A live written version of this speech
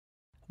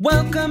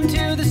Welcome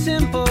to the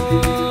Simple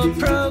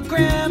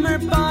Programmer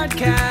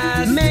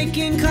Podcast,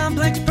 making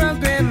complex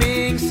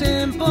programming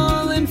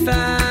simple and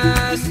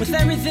fast, with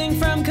everything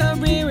from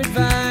career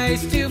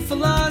advice to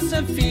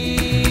philosophy.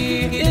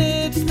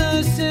 It's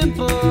the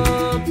Simple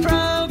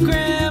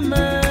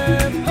Programmer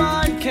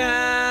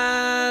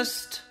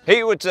Podcast.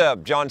 Hey, what's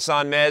up? John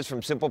Sonmez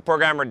from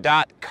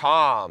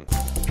SimpleProgrammer.com.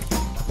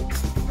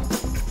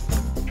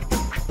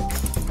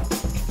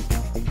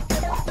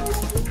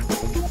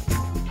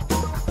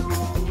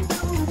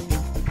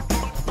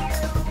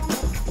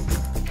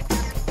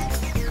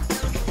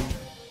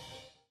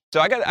 So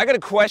I got a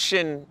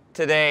question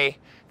today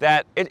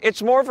that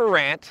it's more of a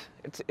rant.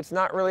 It's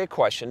not really a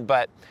question,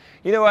 but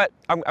you know what?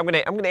 I'm gonna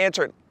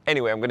answer it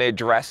anyway. I'm gonna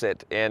address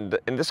it. And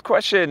this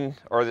question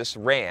or this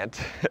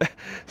rant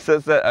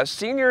says that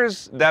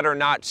seniors that are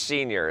not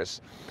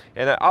seniors,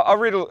 and I'll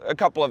read a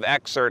couple of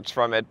excerpts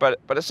from it. But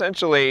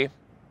essentially,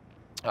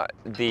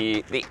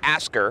 the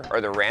asker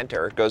or the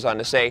ranter goes on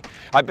to say,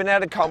 I've been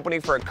at a company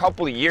for a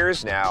couple of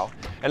years now,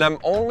 and I'm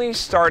only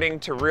starting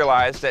to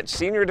realize that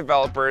senior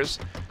developers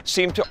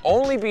seem to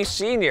only be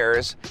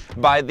seniors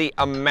by the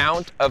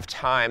amount of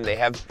time they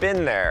have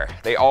been there.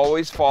 They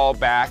always fall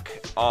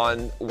back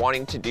on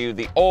wanting to do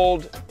the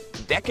old,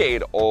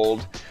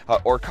 decade-old,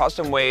 or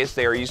custom ways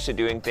they are used to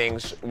doing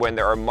things when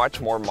there are much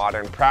more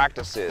modern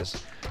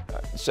practices.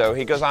 So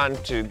he goes on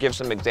to give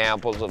some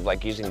examples of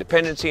like using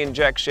dependency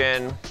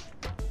injection.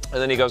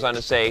 And then he goes on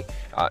to say,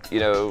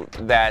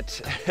 that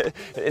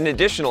in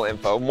additional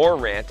info, more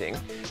ranting,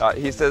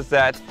 he says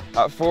that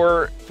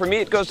for me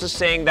it goes to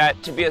saying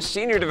that to be a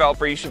senior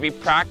developer, you should be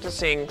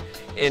participating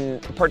in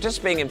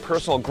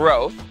personal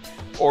growth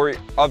or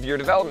of your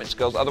development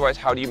skills. Otherwise,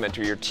 how do you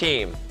mentor your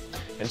team?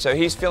 And so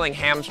he's feeling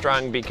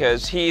hamstrung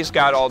because he's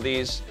got all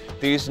these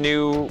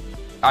new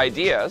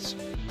ideas,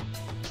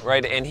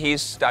 right? And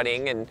he's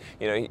studying, and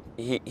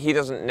he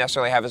doesn't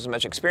necessarily have as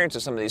much experience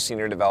as some of these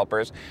senior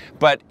developers,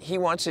 but he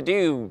wants to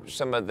do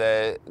some of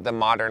the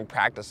modern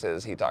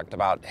practices. He talked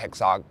about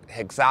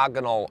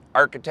hexagonal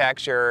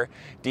architecture,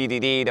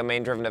 DDD,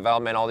 domain-driven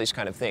development, all these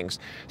kind of things.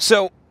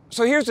 So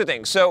here's the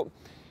thing. So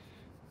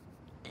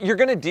you're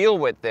going to deal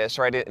with this,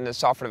 right, in the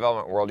software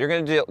development world. You're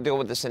going to deal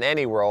with this in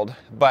any world,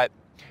 but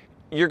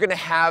you're going to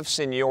have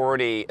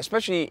seniority,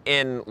 especially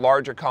in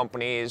larger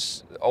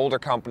companies, older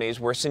companies,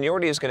 where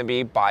seniority is going to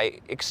be by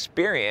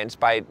experience,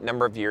 by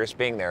number of years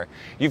being there.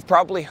 You've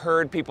probably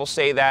heard people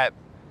say that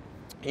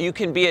you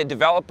can be a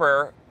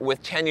developer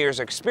with 10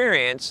 years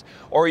experience,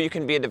 or you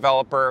can be a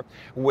developer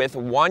with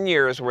 1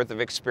 year's worth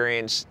of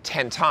experience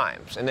 10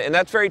 times. And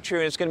that's very true,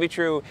 and it's going to be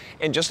true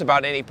in just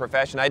about any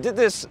profession. I did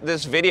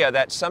this video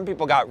that some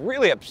people got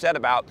really upset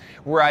about,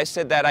 where I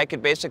said that I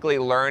could basically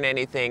learn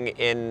anything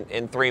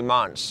in 3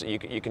 months.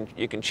 You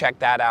can check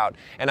that out.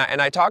 And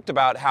I talked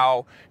about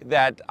how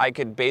that I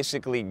could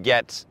basically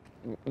get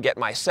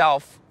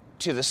myself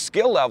to the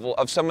skill level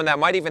of someone that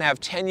might even have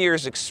 10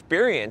 years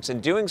experience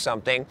in doing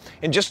something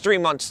in just 3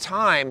 months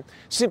time,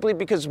 simply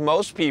because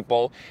most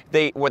people,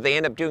 what they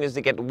end up doing is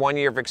they get 1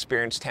 year of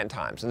experience 10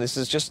 times. And this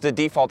is just the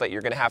default that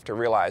you're going to have to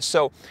realize.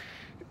 So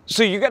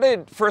you got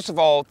to, first of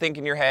all, think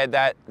in your head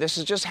that this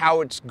is just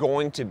how it's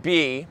going to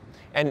be,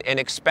 and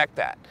expect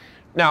that.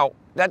 Now,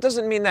 that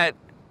doesn't mean that,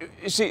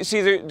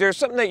 there's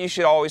something that you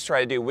should always try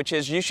to do, which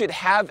is you should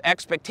have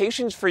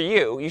expectations for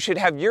you. You should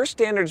have your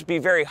standards be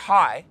very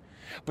high,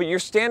 but your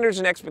standards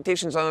and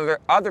expectations on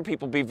other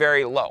people be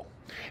very low.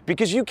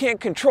 Because you can't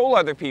control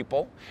other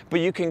people, but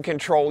you can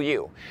control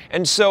you.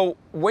 And so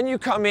when you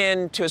come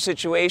into a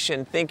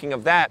situation thinking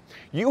of that,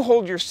 you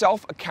hold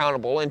yourself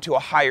accountable into a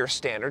higher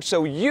standard.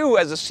 So you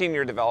as a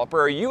senior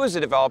developer, or you as a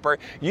developer,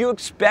 you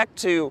expect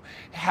to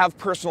have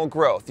personal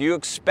growth. You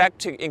expect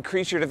to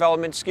increase your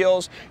development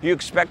skills. You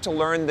expect to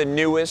learn the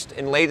newest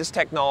and latest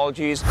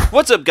technologies.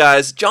 What's up,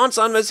 guys? John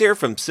Sonmez here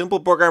from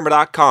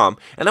SimpleProgrammer.com,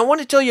 and I want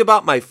to tell you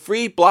about my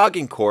free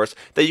blogging course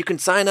that you can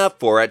sign up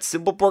for at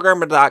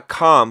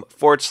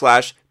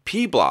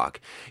SimpleProgrammer.com/pblog.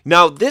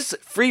 Now, this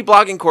free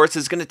blogging course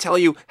is going to tell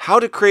you how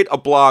to create a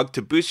blog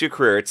to boost your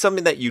career. It's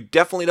something that you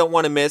definitely don't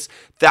want to miss.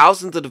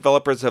 Thousands of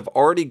developers have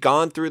already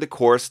gone through the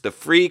course, the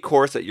free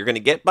course that you're going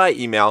to get by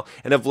email,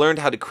 and have learned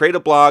how to create a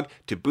blog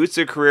to boost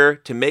their career,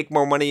 to make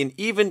more money, and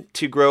even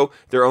to grow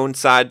their own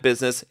side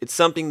business. It's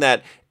something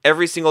that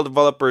every single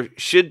developer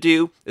should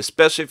do,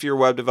 especially if you're a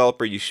web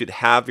developer. You should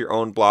have your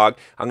own blog.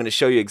 I'm going to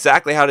show you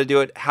exactly how to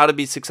do it, how to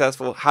be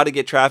successful, how to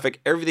get traffic,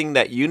 everything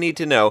that you need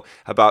to know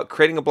about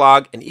creating a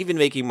blog and even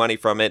making money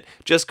from it.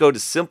 Just go to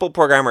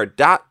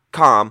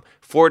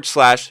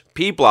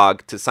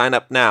SimpleProgrammer.com/pblog to sign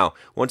up now.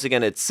 Once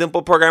again, it's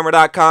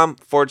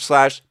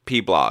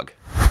SimpleProgrammer.com/pblog.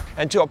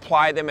 And to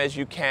apply them as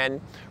you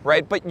can,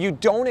 right? But you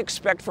don't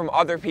expect from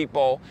other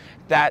people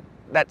that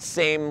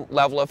same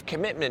level of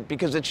commitment,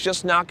 because it's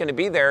just not going to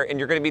be there, and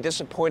you're going to be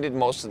disappointed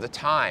most of the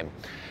time.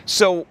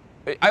 So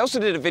I also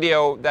did a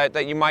video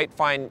that you might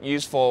find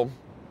useful.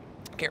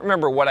 I can't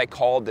remember what I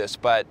called this,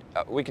 but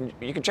you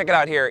can check it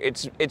out here.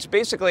 It's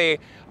basically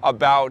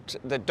about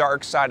the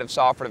dark side of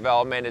software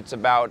development. It's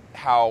about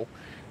how,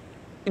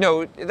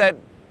 that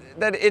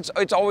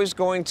it's always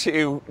going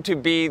to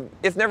be,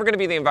 it's never going to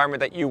be the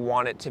environment that you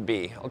want it to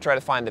be. I'll try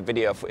to find the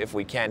video if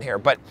we can here.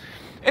 But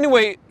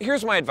anyway,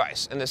 here's my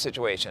advice in this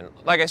situation.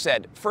 Like I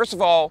said, first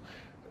of all,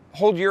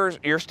 hold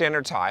your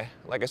standards high,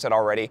 like I said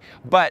already.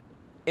 But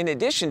in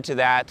addition to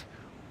that,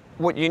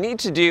 what you need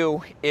to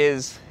do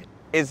is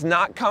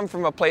not come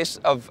from a place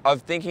of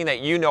thinking that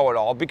you know it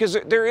all, because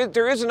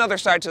there is another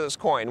side to this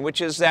coin,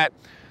 which is that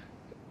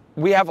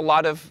we have a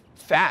lot of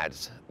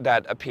fads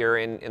that appear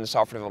in the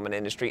software development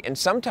industry, and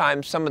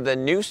sometimes some of the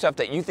new stuff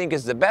that you think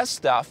is the best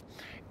stuff,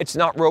 it's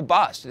not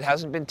robust. It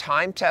hasn't been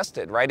time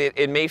tested, right?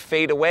 It may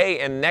fade away,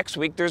 and next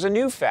week there's a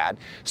new fad.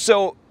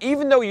 So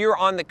even though you're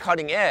on the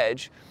cutting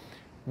edge,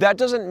 that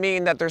doesn't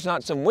mean that there's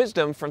not some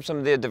wisdom from some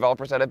of the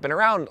developers that have been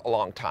around a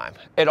long time.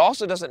 It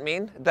also doesn't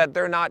mean that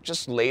they're not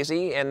just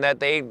lazy and that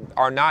they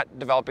are not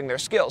developing their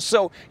skills.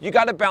 So you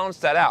got to balance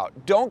that out.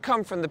 Don't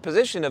come from the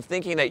position of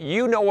thinking that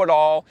you know it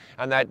all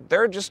and that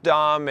they're just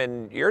dumb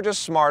and you're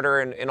just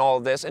smarter and all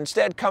of this.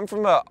 Instead, come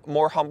from a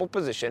more humble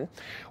position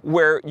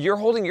where you're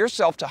holding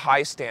yourself to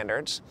high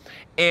standards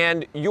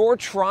and you're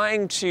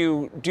trying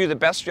to do the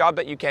best job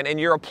that you can, and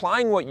you're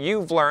applying what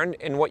you've learned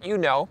and what you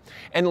know,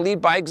 and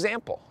lead by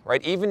example,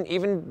 right?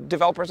 Even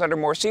developers that are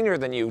more senior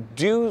than you,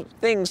 do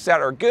things that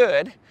are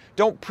good.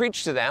 Don't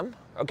preach to them,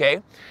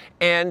 okay?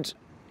 And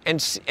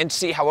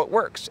see how it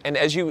works. And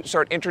as you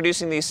start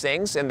introducing these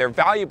things and they're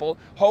valuable,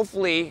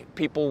 hopefully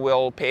people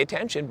will pay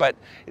attention. But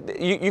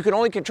you can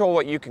only control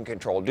what you can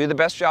control. Do the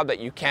best job that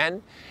you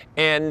can,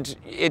 and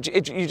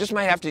you just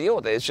might have to deal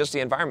with it. It's just the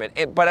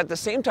environment. But at the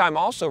same time,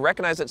 also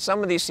recognize that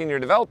some of these senior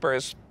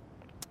developers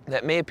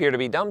that may appear to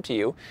be dumb to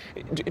you,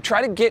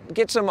 try to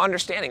get some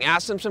understanding.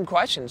 Ask them some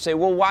questions. Say,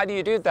 well, why do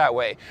you do it that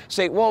way?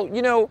 Say, well,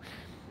 you know,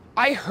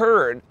 I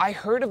heard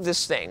of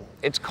this thing.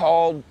 It's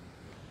called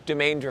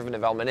domain-driven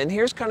development, and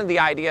here's kind of the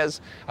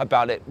ideas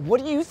about it.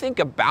 What do you think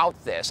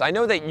about this? I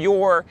know that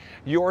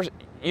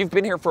you've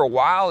been here for a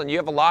while and you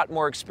have a lot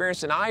more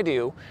experience than I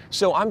do,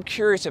 so I'm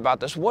curious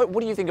about this. What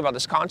do you think about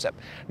this concept?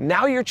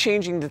 Now you're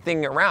changing the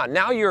thing around.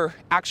 Now you're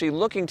actually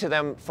looking to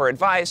them for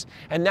advice,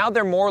 and now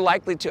they're more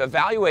likely to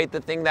evaluate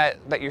the thing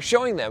that you're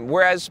showing them.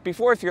 Whereas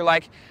before, if you're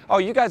like, oh,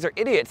 you guys are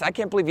idiots, I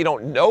can't believe you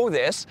don't know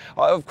this.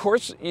 Of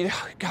course,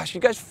 gosh, you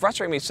guys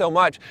frustrate me so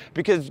much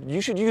because you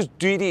should use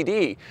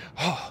DDD.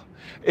 Oh,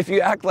 if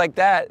you act like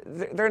that,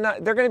 they're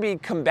going to be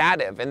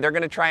combative, and they're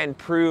going to try and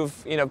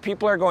prove,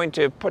 people are going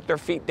to put their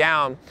feet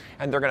down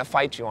and they're going to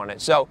fight you on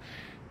it. So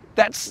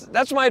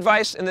that's my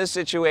advice in this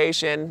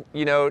situation.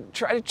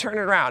 Try to turn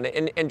it around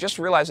and just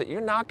realize that you're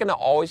not going to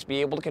always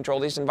be able to control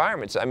these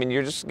environments. I mean,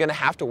 you're just going to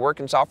have to work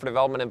in software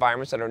development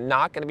environments that are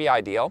not going to be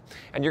ideal,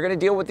 and you're going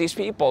to deal with these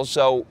people.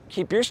 So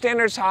keep your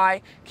standards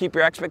high, keep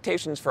your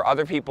expectations for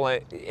other people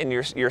in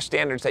your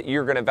standards that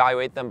you're going to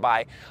evaluate them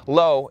by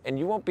low, and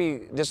you won't be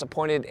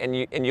disappointed, and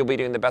you'll be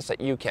doing the best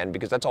that you can,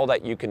 because that's all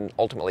that you can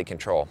ultimately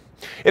control.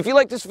 If you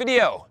like this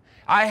video,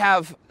 I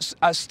have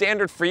a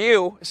standard for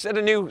you. Set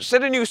a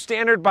new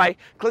standard by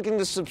clicking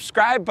the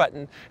subscribe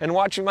button and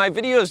watching my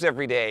videos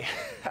every day.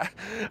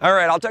 All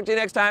right, I'll talk to you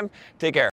next time. Take care.